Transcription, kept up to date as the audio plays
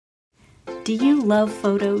Do you love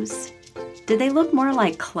photos? Do they look more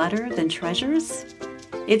like clutter than treasures?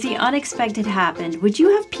 If the unexpected happened, would you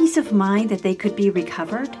have peace of mind that they could be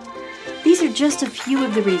recovered? These are just a few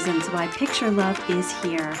of the reasons why Picture Love is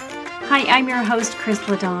here. Hi, I'm your host, Chris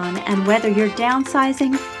Ladon, and whether you're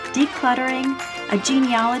downsizing, decluttering, a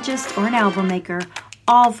genealogist, or an album maker,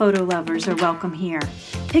 all photo lovers are welcome here.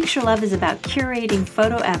 Picture Love is about curating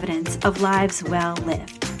photo evidence of lives well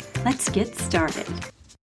lived. Let's get started.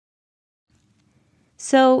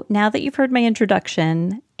 So now that you've heard my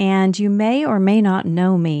introduction, and you may or may not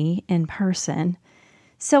know me in person,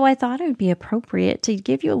 so I thought it would be appropriate to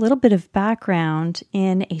give you a little bit of background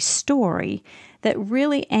in a story that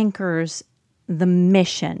really anchors the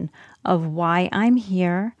mission of why I'm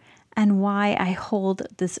here and why I hold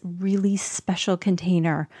this really special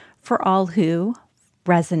container for all who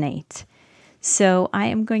resonate. So I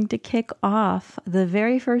am going to kick off the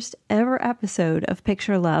very first ever episode of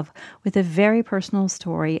Picture Love with a very personal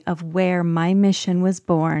story of where my mission was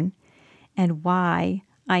born and why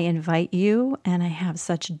I invite you, and I have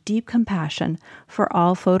such deep compassion for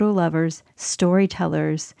all photo lovers,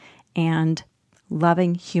 storytellers, and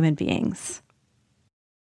loving human beings.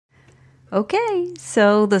 Okay,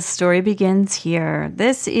 so the story begins here.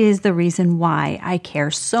 This is the reason why I care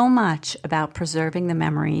so much about preserving the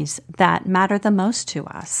memories that matter the most to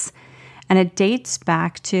us. And it dates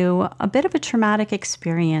back to a bit of a traumatic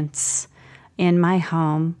experience in my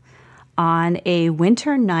home on a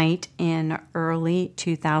winter night in early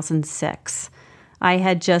 2006. I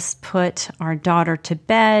had just put our daughter to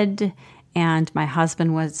bed, and my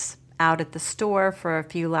husband was out at the store for a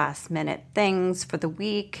few last-minute things for the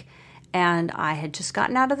week. And I had just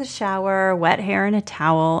gotten out of the shower, wet hair and a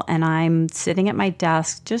towel, and I'm sitting at my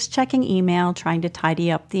desk just checking email, trying to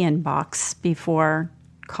tidy up the inbox before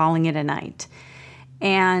calling it a night.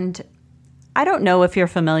 And I don't know if you're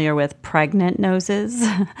familiar with pregnant noses,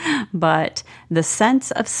 but the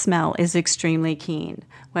sense of smell is extremely keen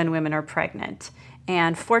when women are pregnant.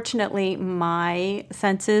 And fortunately, my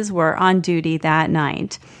senses were on duty that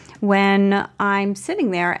night when I'm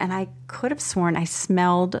sitting there, and I could have sworn I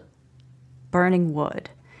smelled burning wood.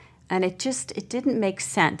 And it didn't make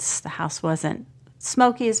sense. The house wasn't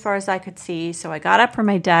smoky as far as I could see. So I got up from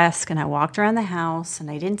my desk and I walked around the house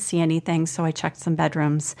and I didn't see anything. So I checked some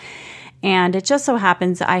bedrooms. And it just so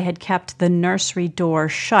happens I had kept the nursery door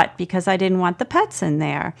shut because I didn't want the pets in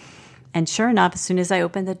there. And sure enough, as soon as I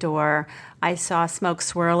opened the door, I saw smoke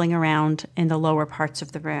swirling around in the lower parts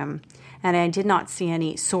of the room. And I did not see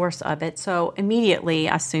any source of it, so immediately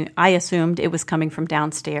I assumed it was coming from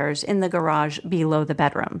downstairs in the garage below the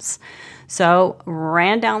bedrooms. So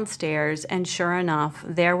ran downstairs, and sure enough,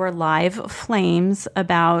 there were live flames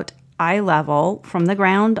about eye level, from the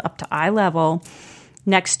ground up to eye level,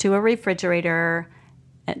 next to a refrigerator,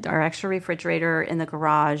 our extra refrigerator in the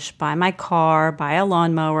garage, by my car, by a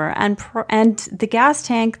lawnmower, and the gas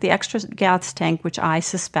tank, the extra gas tank, which I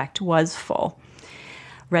suspect was full,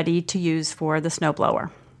 ready to use for the snowblower.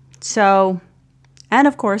 So, and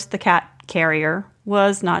of course, the cat carrier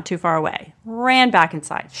was not too far away. Ran back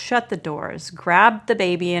inside, shut the doors, grabbed the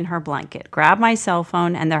baby in her blanket, grabbed my cell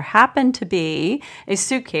phone, and there happened to be a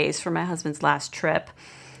suitcase for my husband's last trip.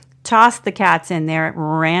 Tossed the cats in there,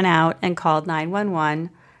 ran out and called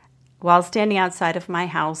 911 while standing outside of my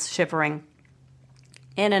house shivering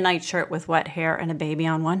in a nightshirt with wet hair and a baby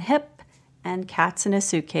on one hip and cats in a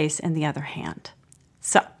suitcase in the other hand.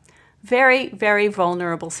 So, very, very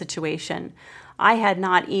vulnerable situation. I had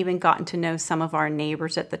not even gotten to know some of our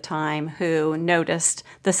neighbors at the time who noticed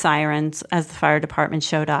the sirens as the fire department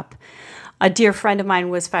showed up. A dear friend of mine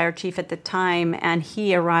was fire chief at the time, and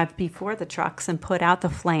he arrived before the trucks and put out the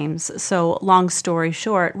flames. So, long story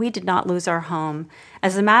short, we did not lose our home.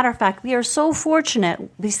 As a matter of fact, we are so fortunate,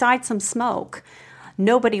 besides some smoke,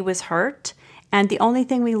 nobody was hurt, and the only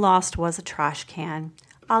thing we lost was a trash can.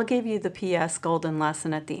 I'll give you the P.S. golden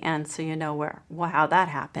lesson at the end so you know how that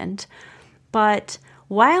happened. But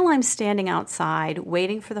while I'm standing outside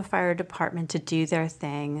waiting for the fire department to do their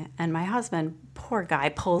thing, and my husband, poor guy,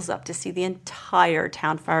 pulls up to see the entire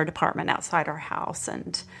town fire department outside our house,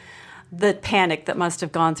 and the panic that must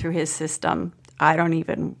have gone through his system, I don't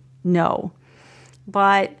even know.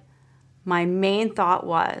 But my main thought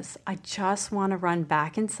was, I just want to run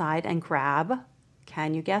back inside and grab,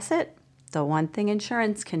 can you guess it? The one thing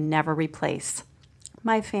insurance can never replace: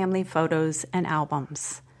 my family photos and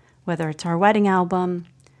albums. Whether it's our wedding album,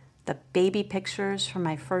 the baby pictures from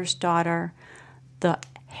my first daughter, the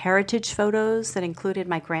heritage photos that included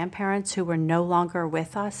my grandparents who were no longer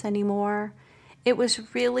with us anymore. It was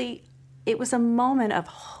a moment of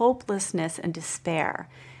hopelessness and despair.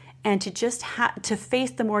 And to just to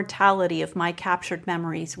face the mortality of my captured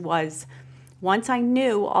memories was, once I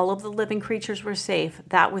knew all of the living creatures were safe,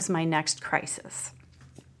 that was my next crisis.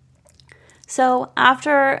 So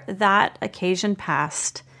after that occasion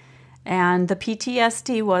passed, and the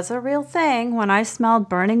PTSD was a real thing when I smelled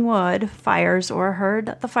burning wood, fires, or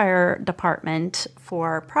heard the fire department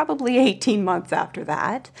for probably 18 months after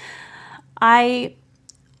that, I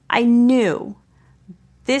knew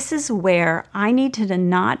this is where I needed to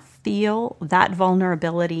not feel that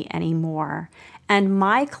vulnerability anymore. And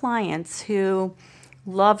my clients who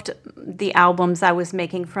loved the albums I was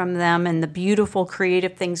making from them and the beautiful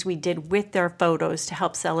creative things we did with their photos to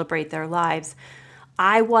help celebrate their lives,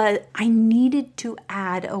 I needed to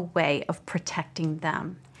add a way of protecting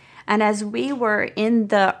them. And as we were in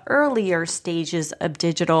the earlier stages of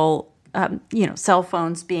digital, cell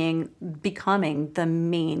phones becoming the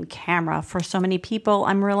main camera for so many people,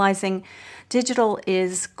 I'm realizing digital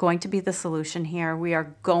is going to be the solution here. We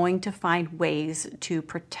are going to find ways to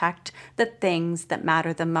protect the things that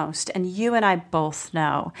matter the most. And you and I both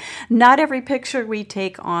know not every picture we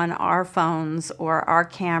take on our phones or our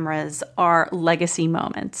cameras are legacy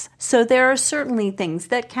moments. So there are certainly things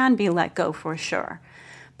that can be let go for sure.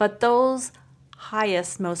 But those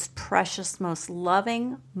highest, most precious, most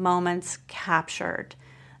loving moments captured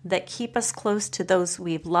that keep us close to those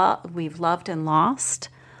we've loved and lost,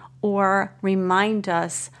 or remind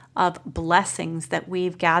us of blessings that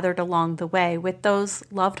we've gathered along the way with those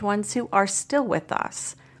loved ones who are still with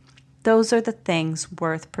us. Those are the things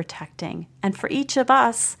worth protecting. And for each of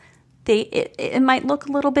us, it might look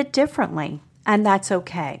a little bit differently, and that's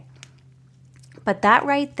okay. But that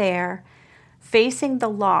right there, facing the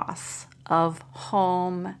loss of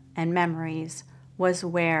home and memories, was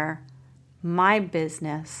where my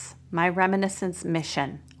business, my Reminiscence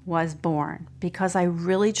mission, was born, because I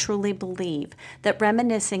really truly believe that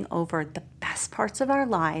reminiscing over the best parts of our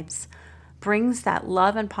lives brings that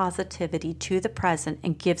love and positivity to the present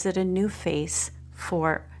and gives it a new face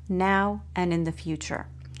for now and in the future.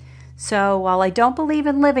 So while I don't believe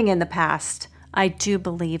in living in the past, I do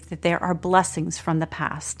believe that there are blessings from the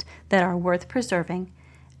past that are worth preserving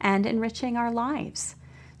and enriching our lives.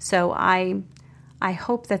 So I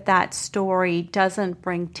hope that story doesn't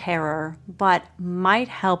bring terror, but might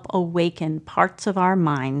help awaken parts of our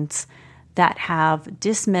minds that have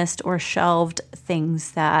dismissed or shelved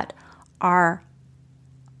things that are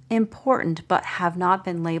important but have not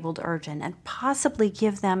been labeled urgent, and possibly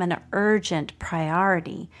give them an urgent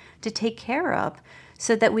priority to take care of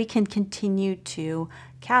so that we can continue to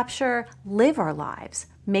capture, live our lives,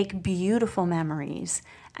 make beautiful memories,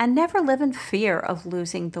 and never live in fear of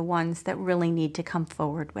losing the ones that really need to come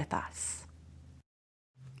forward with us.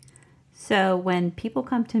 So when people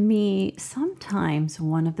come to me, sometimes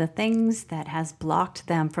one of the things that has blocked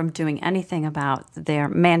them from doing anything about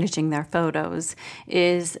managing their photos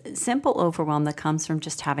is simple overwhelm that comes from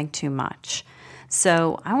just having too much.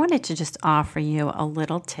 So I wanted to just offer you a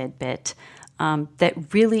little tidbit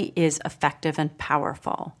that really is effective and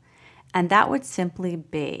powerful. And that would simply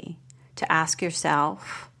be to ask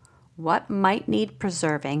yourself, what might need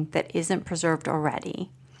preserving that isn't preserved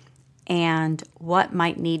already? And what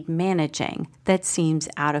might need managing that seems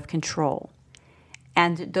out of control?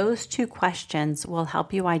 And those two questions will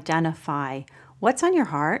help you identify what's on your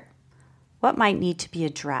heart, what might need to be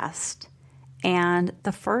addressed, and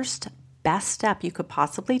the first best step you could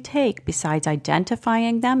possibly take besides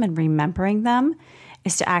identifying them and remembering them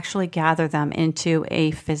is to actually gather them into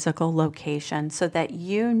a physical location so that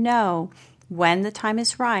you know when the time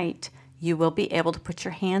is right, you will be able to put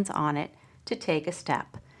your hands on it to take a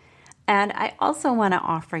step. And I also want to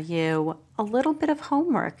offer you a little bit of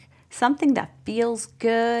homework, something that feels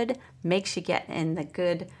good, makes you get in the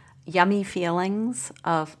good, yummy feelings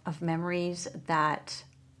of memories that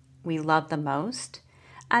we love the most.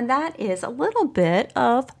 And that is a little bit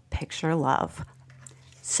of picture love.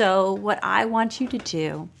 So what I want you to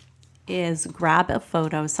do is grab a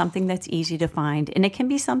photo, something that's easy to find, and it can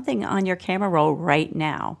be something on your camera roll right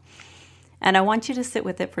now. And I want you to sit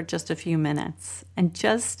with it for just a few minutes and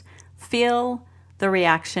just feel the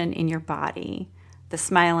reaction in your body, the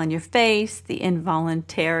smile on your face, the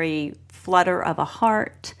involuntary flutter of a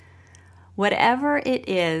heart. Whatever it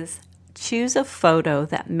is, choose a photo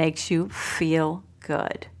that makes you feel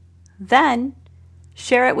good. Then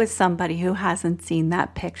share it with somebody who hasn't seen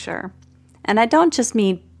that picture. And I don't just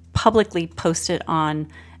mean publicly post it on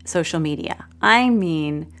social media. I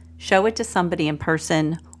mean show it to somebody in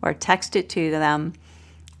person or text it to them.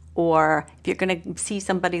 Or if you're going to see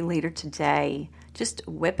somebody later today, just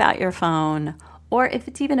whip out your phone Or if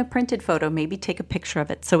it's even a printed photo, maybe take a picture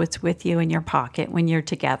of it so it's with you in your pocket when you're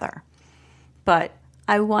together. But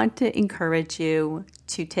I want to encourage you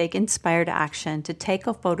to take inspired action, to take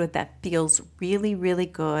a photo that feels really, really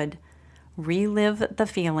good, relive the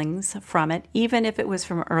feelings from it, even if it was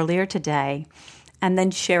from earlier today, and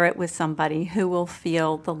then share it with somebody who will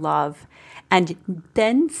feel the love, and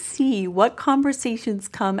then see what conversations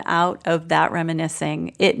come out of that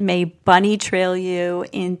reminiscing. It may bunny trail you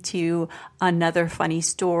into another funny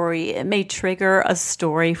story. It may trigger a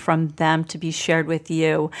story from them to be shared with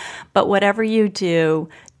you. But whatever you do,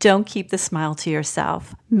 don't keep the smile to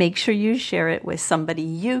yourself. Make sure you share it with somebody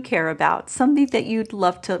you care about, somebody that you'd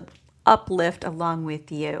love to uplift along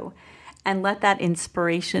with you. And let that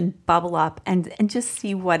inspiration bubble up and just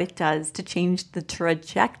see what it does to change the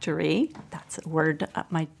trajectory. That's a word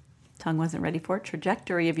my tongue wasn't ready for.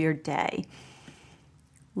 Trajectory of your day.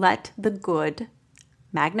 Let the good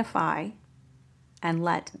magnify and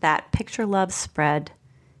let that picture love spread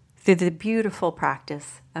through the beautiful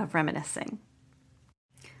practice of reminiscing.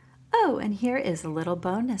 Oh, and here is a little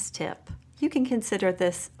bonus tip. You can consider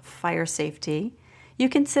this fire safety. You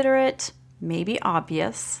consider it maybe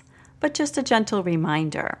obvious, but just a gentle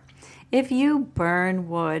reminder. If you burn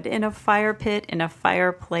wood in a fire pit, in a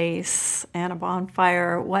fireplace, and a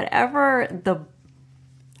bonfire, whatever the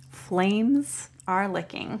flames are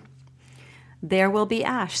licking, there will be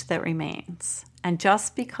ash that remains. And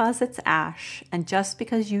just because it's ash, and just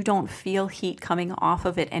because you don't feel heat coming off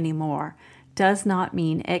of it anymore, does not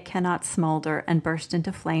mean it cannot smolder and burst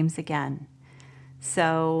into flames again.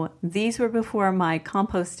 So these were before my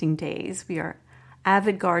composting days. We are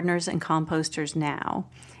avid gardeners and composters now,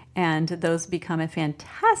 and those become a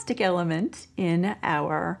fantastic element in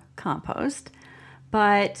our compost.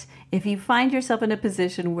 But if you find yourself in a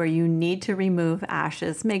position where you need to remove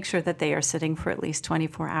ashes, make sure that they are sitting for at least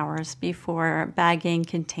 24 hours before bagging,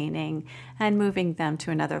 containing, and moving them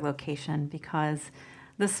to another location, because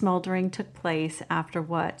the smoldering took place after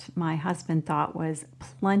what my husband thought was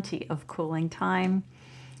plenty of cooling time.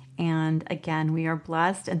 And again, we are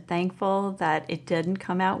blessed and thankful that it didn't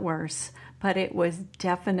come out worse, but it was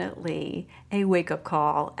definitely a wake-up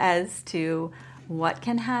call as to what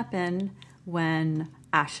can happen when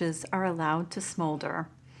ashes are allowed to smolder.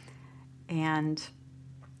 And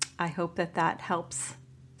I hope that that helps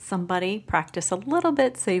somebody practice a little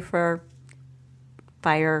bit safer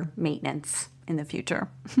fire maintenance in the future.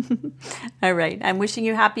 All right. I'm wishing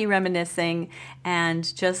you happy reminiscing,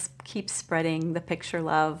 and just keep spreading the picture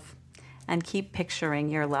love and keep picturing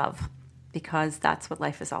your love, because that's what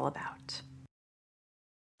life is all about.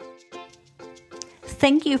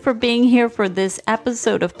 Thank you for being here for this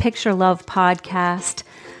episode of Picture Love Podcast.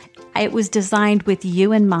 It was designed with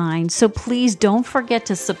you in mind, so please don't forget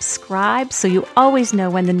to subscribe so you always know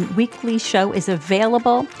when the weekly show is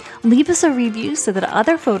available. Leave us a review so that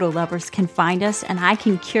other photo lovers can find us and I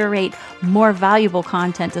can curate more valuable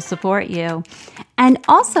content to support you. And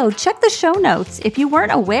also check the show notes. If you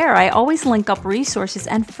weren't aware, I always link up resources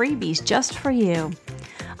and freebies just for you.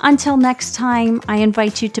 Until next time, I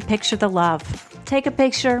invite you to picture the love. Take a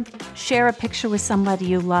picture, share a picture with somebody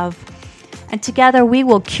you love, and together we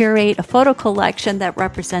will curate a photo collection that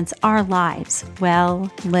represents our lives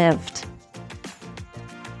well lived.